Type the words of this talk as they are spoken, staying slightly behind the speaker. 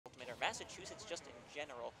Massachusetts just in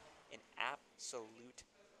general, an absolute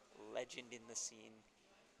legend in the scene.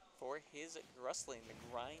 For his Grustling, the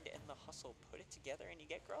grind and the hustle, put it together and you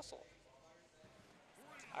get Grustle.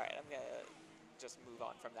 All right, I'm going to just move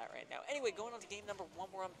on from that right now. Anyway, going on to game number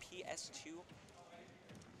 1, we're on PS2.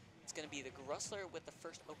 It's going to be the Grustler with the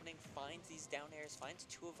first opening, finds these down airs, finds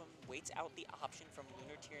 2 of them, waits out the option from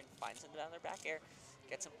lunartear and finds them down their back air,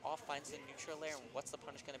 gets him off, finds the neutral air, and what's the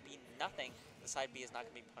punish going to be? Nothing. The side B is not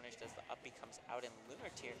going to be punished as the up B comes out in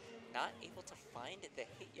lunartear, not able to find the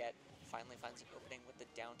hit yet. Finally finds the opening with the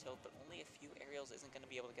down tilt, but only a few aerials, isn't going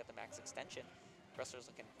to be able to get the max extension. Grustler's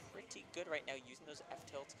looking pretty good right now, using those F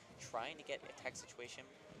tilts, trying to get a tech situation,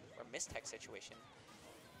 or miss tech situation.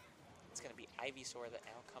 It's going to be Ivysaur that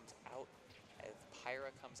now comes out, as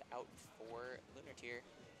Pyra comes out for lunartear.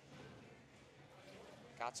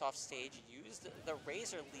 Got off stage, used the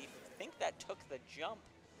Razor Leaf, I think that took the jump,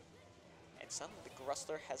 and suddenly the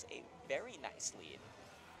Grustler has a very nice lead.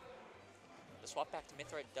 The swap back to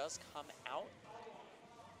Mythra does come out,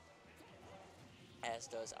 as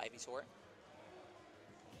does Ivysaur.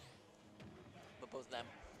 But both of them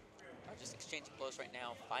are just exchanging blows right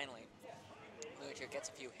now, finally. lunartear gets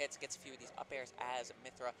a few hits, gets a few of these up airs as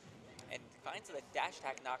Mythra, and finds the dash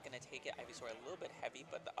attack not going to take it. Ivysaur a little bit heavy,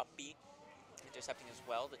 but the up B intercepting as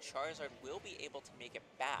well. The Charizard will be able to make it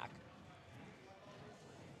back.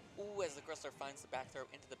 Ooh, as the Grustler finds the back throw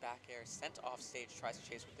into the back air, sent off stage, tries to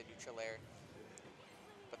chase with the neutral air.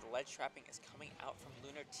 But the ledge trapping is coming out from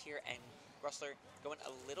lunartear, and Grustler going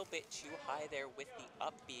a little bit too high there with the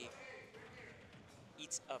up B.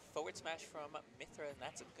 Eats a forward smash from Mythra, and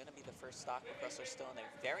that's going to be the first stock, but Grustler still in a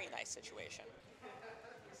very nice situation.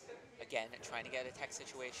 Again, trying to get a tech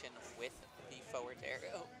situation with the forward air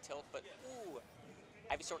tilt, but ooh,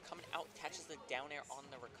 Ivysaur coming out, catches the down air on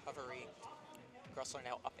the recovery. Grustler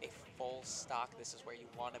now up a full stock. This is where you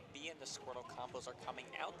want to be, and the Squirtle combos are coming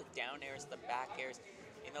out. The down airs, the back airs.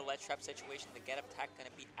 In the ledge trap situation, the get up attack going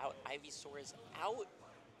to be out. Ivysaur is out.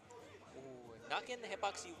 Ooh, not getting the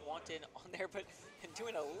hitbox you wanted on there, but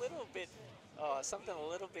doing a little bit, something a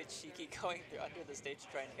little bit cheeky, going through under the stage to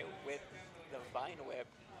try and hit with the Vine Whip.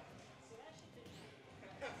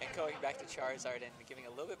 And going back to Charizard and giving a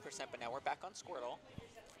little bit percent, but now we're back on Squirtle.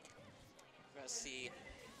 We're going to see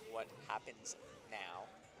what happens now.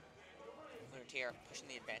 lunartear pushing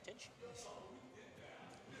the advantage.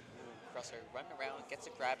 Grustler running around, gets a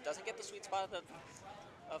grab, doesn't get the sweet spot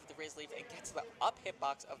of the Razor Leaf, and gets the up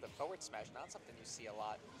hitbox of the forward smash. Not something you see a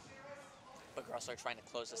lot. But Grustler trying to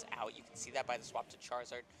close this out. You can see that by the swap to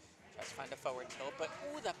Charizard. Tries to find a forward tilt, but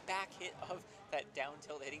ooh, the back hit of that down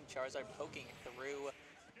tilt hitting Charizard, poking through.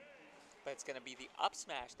 But it's going to be the up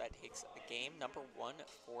smash that takes the game number 1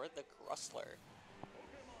 for the Grustler.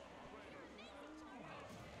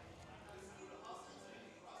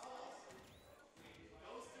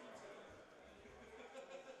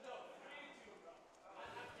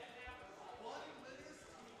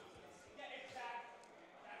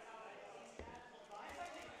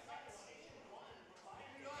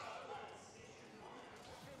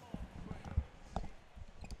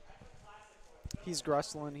 He's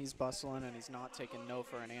Grustling, he's bustling, and he's not taking no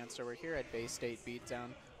for an answer. We're here at Bay State Beatdown.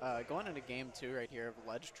 Going into game 2 right here of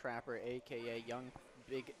Ledge Trapper, a.k.a. Young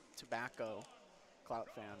Big Tobacco Clout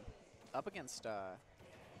fan, up against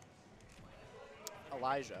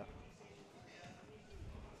Elijah.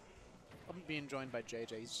 I'm being joined by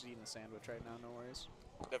JJ. He's just eating a sandwich right now, no worries.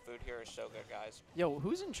 The food here is so good, guys. Yo,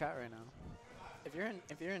 who's in chat right now?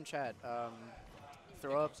 If you're in chat,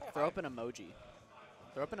 throw up an emoji.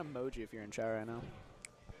 Throw up an emoji if you're in chat right now.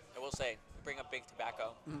 I will say, bring up Big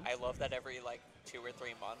Tobacco. I love that every like 2 or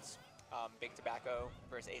 3 months, Big Tobacco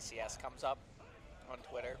versus ACS comes up on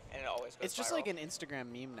Twitter, and it always goes It's just viral. like an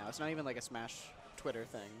Instagram meme now. It's not even like a Smash Twitter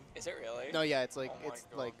thing. Is it really? No, yeah, it's like Oh it's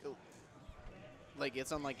my like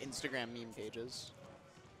it's on like Instagram meme pages.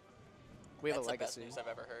 We have That's a legacy. the best news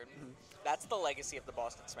I've ever heard. That's the legacy of the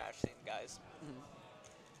Boston Smash scene, guys.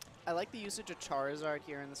 I like the usage of Charizard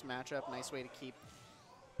here in this matchup. Nice way to keep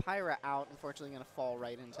Pyra out. Unfortunately, going to fall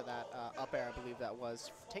right into that up air, I believe that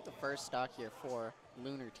was. Take the first stock here for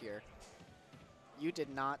lunartear. You did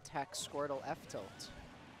not tech Squirtle F tilt.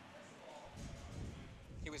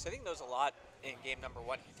 He was hitting those a lot in game number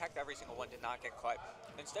 1. He teched every single one, did not get caught.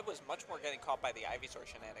 Instead was much more getting caught by the Ivysaur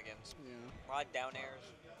shenanigans. Yeah. A lot of down airs,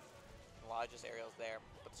 a lot of just aerials there.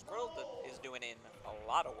 But Squirtle is doing in a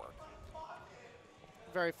lot of work.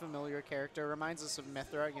 Very familiar character. Reminds us of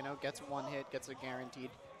Mythra, you know, gets one hit, gets a guaranteed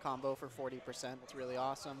combo for 40%. It's really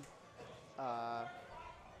awesome.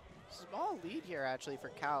 Small lead here, actually, for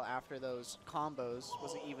Cal after those combos.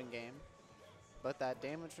 Was an even game. But that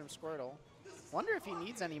damage from Squirtle Wonder if he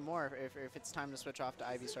needs any more, if it's time to switch off to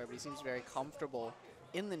Ivysaur, but he seems very comfortable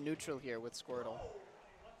in the neutral here with Squirtle.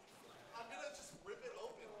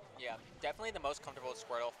 Yeah, definitely the most comfortable with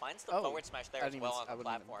Squirtle. Finds the Oh, forward smash there as well on the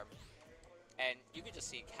platform. And you can just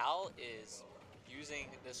see Cal is using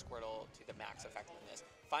this Squirtle to the max effectiveness.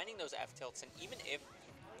 Finding those F tilts, and even if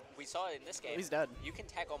we saw it in this game, he's dead. You can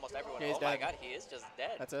tag almost everyone. Yeah, oh my god, he is just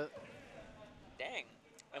dead. That's it. Dang.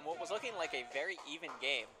 And what was looking like a very even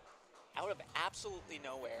game, out of absolutely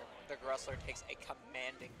nowhere, the Grustler takes a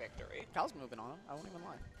commanding victory. Cal's moving on. I won't even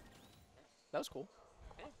lie. That was cool.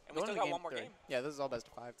 Yeah. And we still got one more 3. game. Yeah, this is all best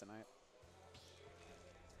of 5 tonight.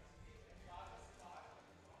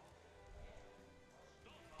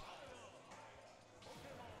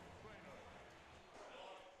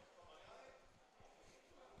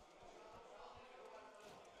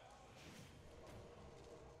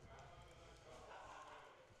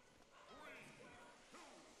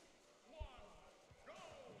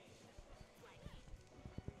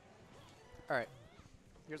 All right,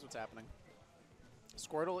 here's what's happening.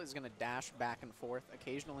 Squirtle is going to dash back and forth,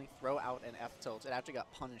 occasionally throw out an F tilt. It actually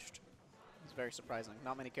got punished. It's very surprising.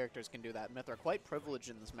 Not many characters can do that. Myth are quite privileged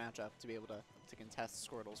in this matchup to be able to contest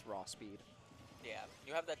Squirtle's raw speed. Yeah,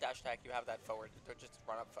 you have that dash attack, you have that forward, or just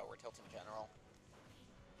run up forward tilt in general.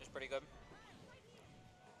 Just pretty good.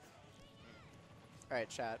 All right,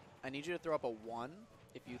 chat. I need you to throw up a 1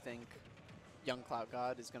 if you think Young Cloud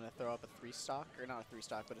God is going to throw up a 3-stock, or not a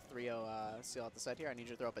 3-stock, but a 3-0 seal out the set here. I need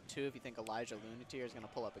you to throw up a 2 if you think Elijah Lunartear is going to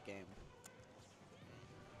pull up a game.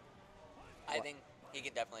 I think he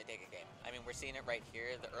can definitely take a game. I mean, we're seeing it right here.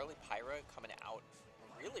 The early Pyra coming out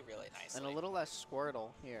really, really nicely. And a little less Squirtle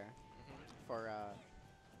here for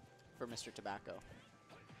Mr. Tobacco.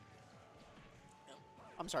 Yep.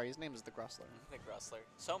 I'm sorry, his name is the Grustler. The Grustler.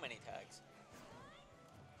 So many tags.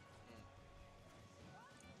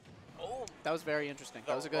 Oh, that was very interesting.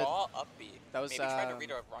 That was a good raw upbeat. That was maybe trying to read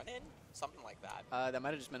a run in, something like that. That might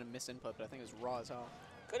have just been a misinput, but I think it was raw as hell.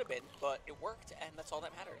 Could have been, but it worked, and that's all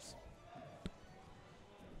that matters.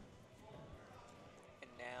 And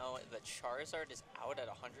now the Charizard is out at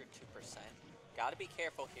 102%. Got to be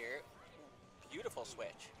careful here. Beautiful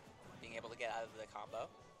switch, being able to get out of the combo.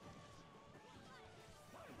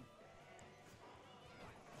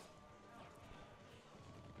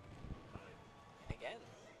 Again.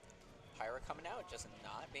 Pyra coming out, just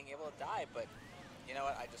not being able to die, but you know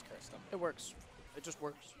what? I just cursed him. It works. It just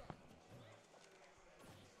works.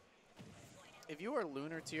 If you are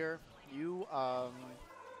Lunartear, you are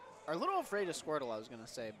a little afraid of Squirtle, I was going to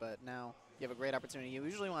say, but now you have a great opportunity. You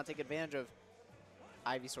usually want to take advantage of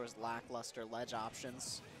Ivysaur's lackluster ledge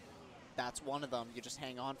options. That's one of them. You just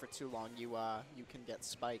hang on for too long, you can get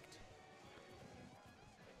spiked.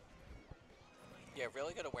 Yeah,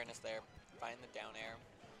 really good awareness there. Find the down air.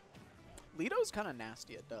 Lito's kind of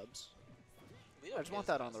nasty at dubs. Lido I just want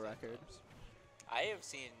that on the record. I have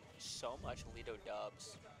seen so much Lido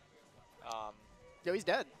dubs. Yo, he's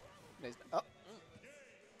dead. Oh.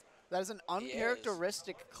 That is an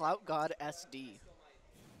uncharacteristic Clout God SD.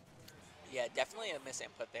 Yeah, definitely a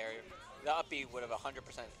misinput there. The up B would have 100%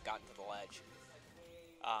 gotten to the ledge.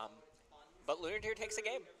 But Lunartear takes the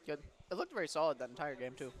game. Good. It looked very solid that entire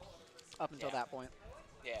game, too, up until that point.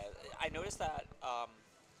 Yeah, I noticed that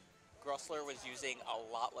Grustler was using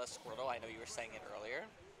a lot less Squirtle. I know you were saying it earlier.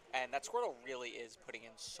 And that Squirtle really is putting in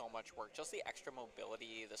so much work. Just the extra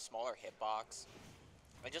mobility, the smaller hitbox,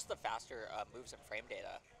 and just the faster moves and frame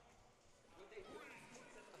data.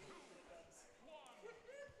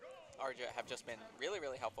 Have just been really,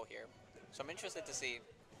 really helpful here. So I'm interested to see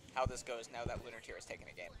how this goes now that Lunartear is taking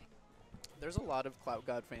a game. There's a lot of Clout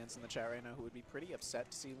God fans in the chat right now who would be pretty upset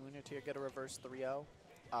to see Lunartear get a reverse 3-0.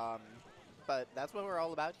 But that's what we're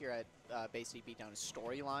all about here at Bay City Beatdown, is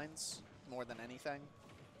storylines more than anything.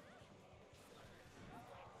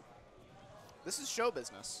 This is show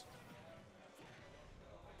business.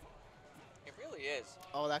 It really is.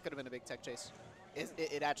 Oh, that could have been a big tech chase.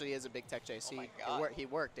 It actually is a big tech chase. Oh my God. He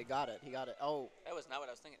worked. He got it. He got it. Oh. That was not what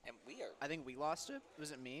I was thinking. And we are. I think we lost it.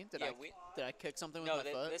 Was it me? Did I kick something with no, my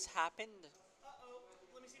foot? This happened.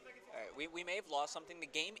 Let me see if I can. All right, we may have lost something. The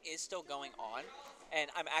game is still going on,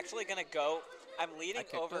 and I'm actually gonna go. I'm leading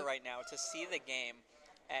over right now to see the game,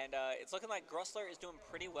 and it's looking like Grustler is doing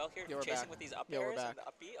pretty well here, chasing with these up airs and the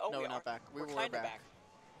up B. Oh, no, we're not back. We're kind of back.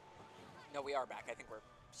 No, we are back. I think we're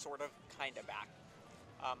sort of, kind of back.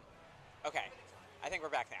 Okay. I think we're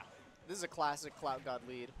back now. This is a classic Clout God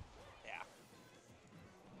lead. Yeah.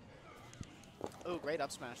 Oh, great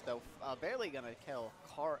up smash, though. Barely going to kill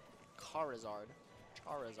Charizard.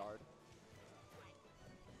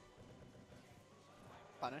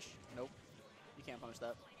 Punish? Nope. You can't punish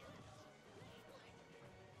that.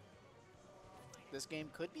 This game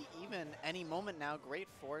could be even any moment now. Great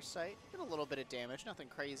foresight. Did a little bit of damage. Nothing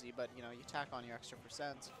crazy, but, you know, you tack on your extra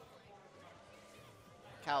percent.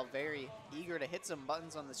 Cal very eager to hit some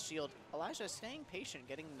buttons on this shield. Elijah staying patient,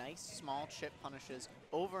 getting nice small chip punishes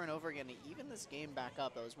over and over again to even this game back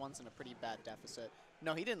up. That was once in a pretty bad deficit.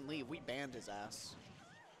 No, he didn't leave. We banned his ass.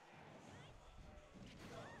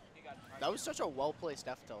 That was such a well-placed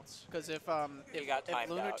F tilts. Because if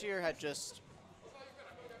lunartear had just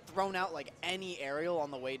thrown out like any aerial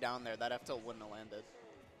on the way down there, that F tilt wouldn't have landed.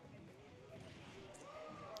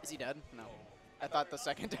 Is he dead? No. I thought the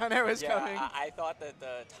second down air was coming. I thought that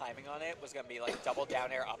the timing on it was going to be like double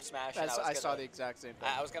down air up smash. And I saw the exact same thing.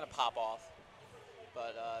 I was going to pop off,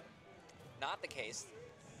 but not the case.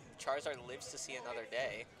 Charizard lives to see another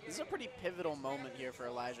day. This is a pretty pivotal moment here for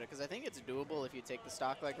Elijah, because I think it's doable if you take the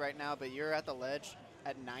stock like right now, but you're at the ledge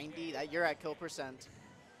at 90. You're at kill percent.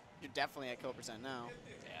 You're definitely at kill percent now.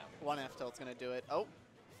 Yeah. One F tilt's going to do it. Oh,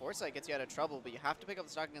 Foresight gets you out of trouble, but you have to pick up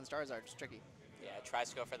the stock against Charizard. It's tricky. Yeah, tries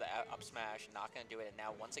to go for the up smash, not going to do it. And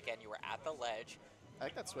now, once again, you were at the ledge. I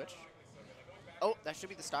like that switch. Oh, that should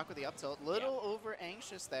be the stock with the up tilt. Little over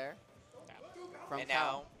anxious there. Yeah. From and Cal.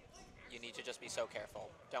 now, you need to just be so careful.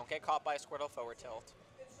 Don't get caught by a Squirtle forward tilt.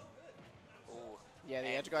 Ooh. Yeah, the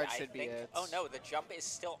and edge guard I should be think, it. Oh no, the jump is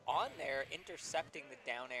still on there, intercepting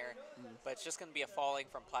the down air, but it's just going to be a falling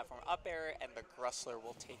from platform up air, and the Grustler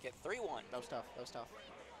will take it 3-1. That was tough. That was tough.